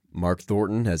Mark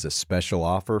Thornton has a special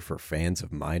offer for fans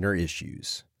of minor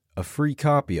issues. A free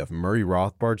copy of Murray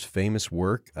Rothbard's famous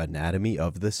work, Anatomy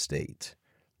of the State.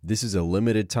 This is a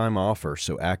limited time offer,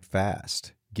 so act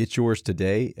fast. Get yours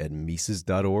today at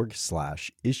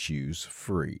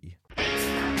Mises.org/issues-free.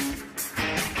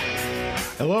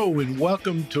 Hello and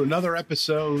welcome to another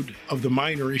episode of the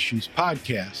Minor Issues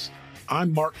Podcast.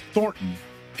 I'm Mark Thornton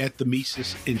at the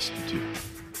Mises Institute.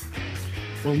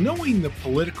 Well, knowing the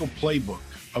political playbook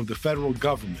of the federal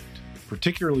government,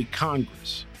 particularly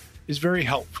Congress, is very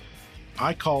helpful.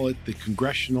 I call it the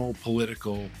Congressional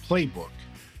Political Playbook,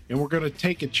 and we're going to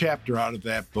take a chapter out of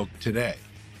that book today.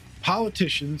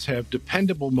 Politicians have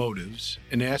dependable motives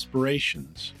and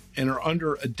aspirations and are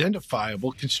under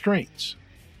identifiable constraints.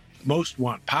 Most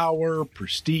want power,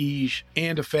 prestige,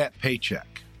 and a fat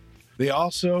paycheck. They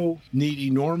also need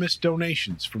enormous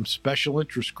donations from special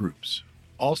interest groups,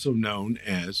 also known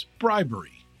as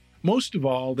bribery. Most of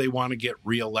all, they want to get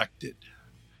reelected.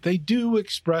 They do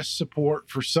express support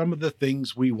for some of the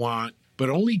things we want, but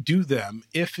only do them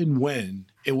if and when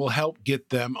it will help get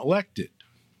them elected.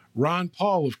 Ron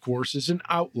Paul, of course, is an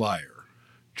outlier.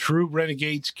 True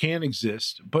renegades can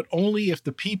exist, but only if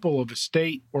the people of a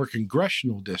state or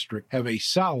congressional district have a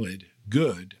solid,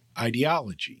 good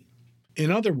ideology. In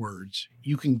other words,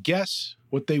 you can guess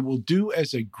what they will do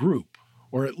as a group,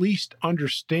 or at least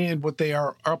understand what they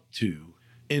are up to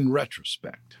in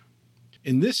retrospect.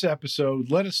 In this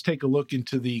episode, let us take a look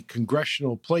into the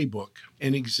Congressional Playbook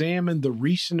and examine the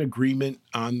recent agreement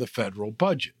on the federal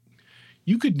budget.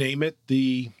 You could name it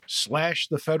the Slash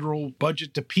the Federal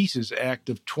Budget to Pieces Act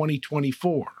of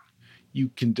 2024. You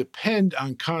can depend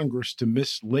on Congress to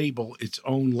mislabel its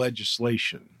own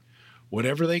legislation.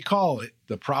 Whatever they call it,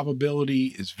 the probability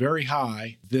is very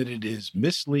high that it is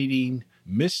misleading,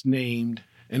 misnamed,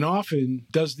 and often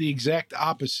does the exact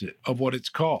opposite of what it's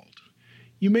called.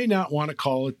 You may not want to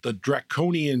call it the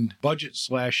Draconian Budget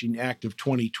Slashing Act of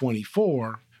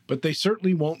 2024, but they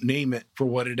certainly won't name it for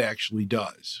what it actually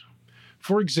does.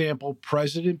 For example,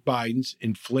 President Biden's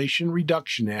Inflation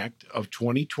Reduction Act of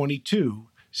 2022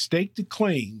 staked a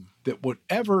claim that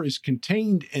whatever is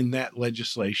contained in that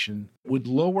legislation would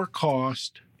lower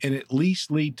cost and at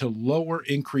least lead to lower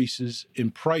increases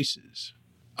in prices,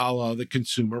 a la the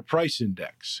Consumer Price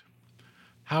Index.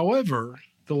 However,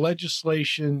 the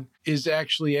legislation is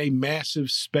actually a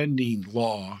massive spending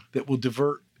law that will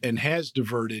divert and has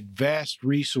diverted vast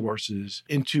resources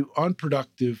into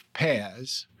unproductive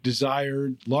paths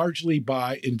desired largely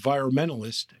by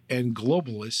environmentalist and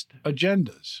globalist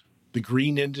agendas, the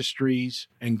green industries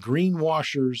and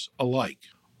greenwashers alike,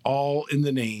 all in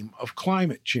the name of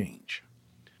climate change.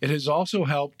 It has also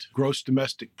helped gross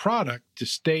domestic product to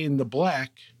stay in the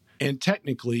black and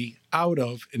technically out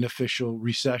of an official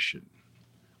recession.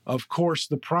 Of course,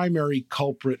 the primary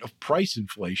culprit of price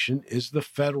inflation is the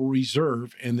Federal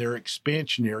Reserve and their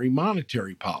expansionary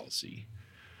monetary policy.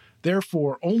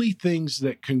 Therefore, only things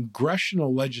that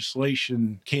congressional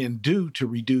legislation can do to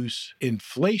reduce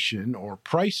inflation or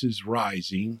prices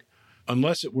rising,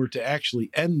 unless it were to actually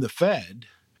end the Fed,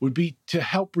 would be to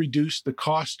help reduce the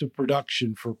cost of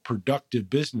production for productive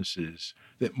businesses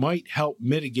that might help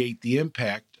mitigate the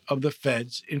impact of the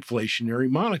Fed's inflationary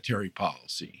monetary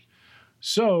policy.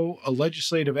 So, a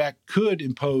legislative act could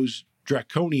impose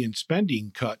draconian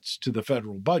spending cuts to the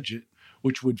federal budget,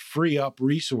 which would free up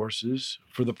resources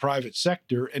for the private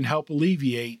sector and help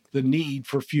alleviate the need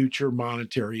for future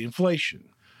monetary inflation.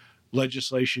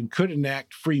 Legislation could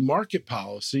enact free market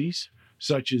policies,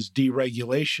 such as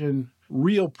deregulation,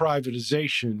 real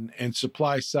privatization, and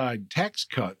supply-side tax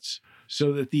cuts,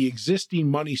 so that the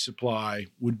existing money supply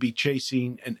would be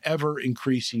chasing an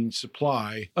ever-increasing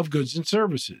supply of goods and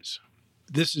services.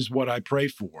 This is what I pray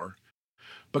for,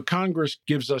 but Congress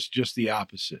gives us just the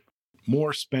opposite: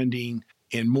 more spending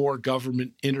and more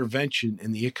government intervention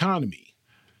in the economy.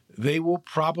 They will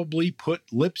probably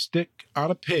put lipstick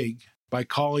on a pig by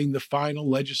calling the final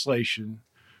legislation,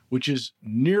 which is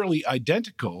nearly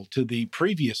identical to the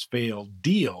previous failed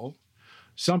deal,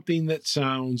 something that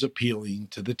sounds appealing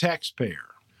to the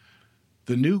taxpayer.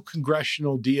 The new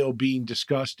congressional deal being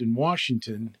discussed in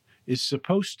Washington is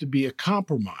supposed to be a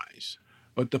compromise,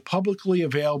 but the publicly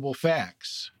available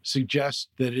facts suggest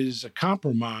that it is a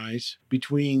compromise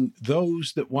between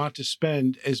those that want to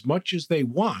spend as much as they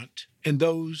want and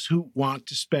those who want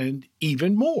to spend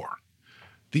even more.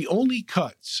 The only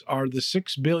cuts are the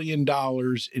 $6 billion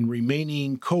in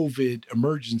remaining COVID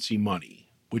emergency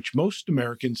money, which most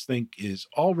Americans think is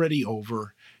already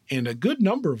over, and a good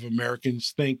number of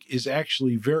Americans think is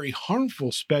actually very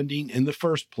harmful spending in the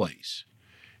first place.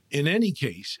 In any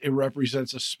case, it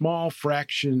represents a small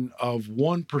fraction of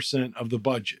 1% of the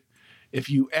budget, If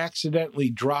you accidentally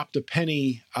dropped a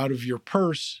penny out of your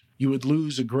purse, you would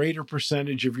lose a greater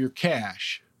percentage of your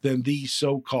cash than these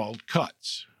so-called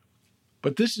cuts.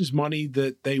 But this is money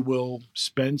that they will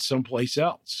spend someplace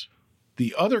else.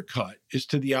 The other cut is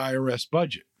to the IRS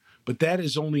budget, but that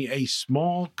is only a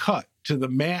small cut to the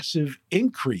massive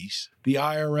increase the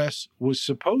IRS was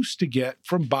supposed to get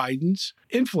from Biden's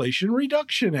Inflation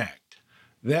Reduction Act.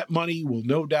 That money will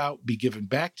no doubt be given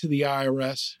back to the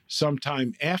IRS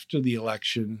sometime after the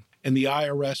election, and the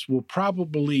IRS will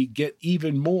probably get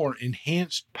even more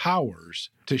enhanced powers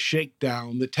to shake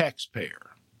down the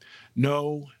taxpayer.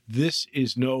 No, this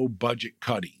is no budget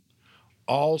cutting.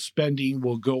 All spending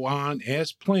will go on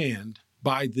as planned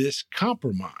by this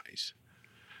compromise.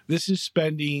 This is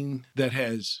spending that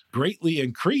has greatly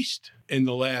increased in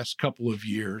the last couple of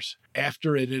years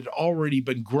after it had already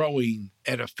been growing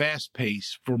at a fast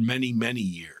pace for many, many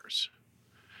years.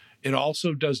 It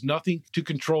also does nothing to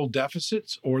control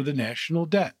deficits or the national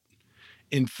debt.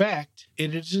 In fact,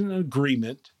 it is an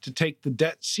agreement to take the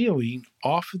debt ceiling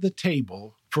off of the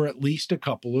table for at least a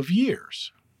couple of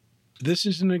years. This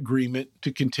is an agreement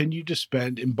to continue to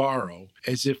spend and borrow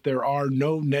as if there are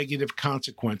no negative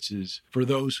consequences for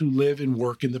those who live and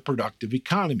work in the productive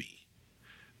economy.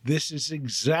 This is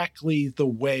exactly the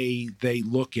way they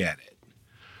look at it.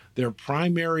 Their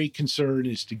primary concern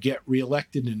is to get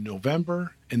reelected in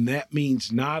November, and that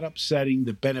means not upsetting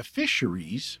the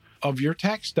beneficiaries of your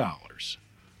tax dollars,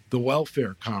 the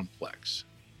welfare complex,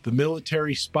 the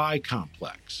military spy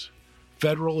complex,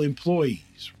 federal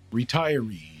employees,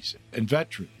 retirees and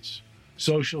veterans,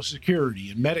 Social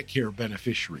Security and Medicare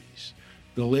beneficiaries.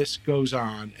 The list goes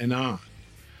on and on.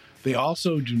 They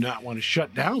also do not want to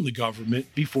shut down the government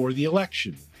before the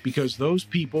election, because those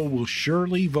people will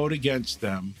surely vote against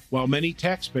them while many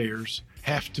taxpayers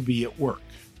have to be at work.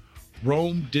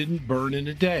 Rome didn't burn in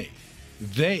a day.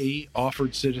 They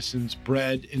offered citizens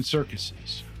bread and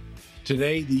circuses.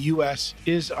 Today, the U.S.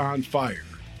 is on fire.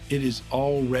 It is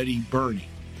already burning.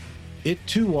 It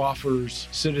too offers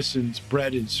citizens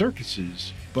bread and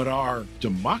circuses, but our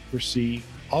democracy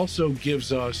also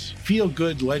gives us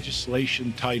feel-good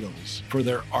legislation titles for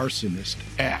their arsonist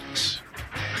acts.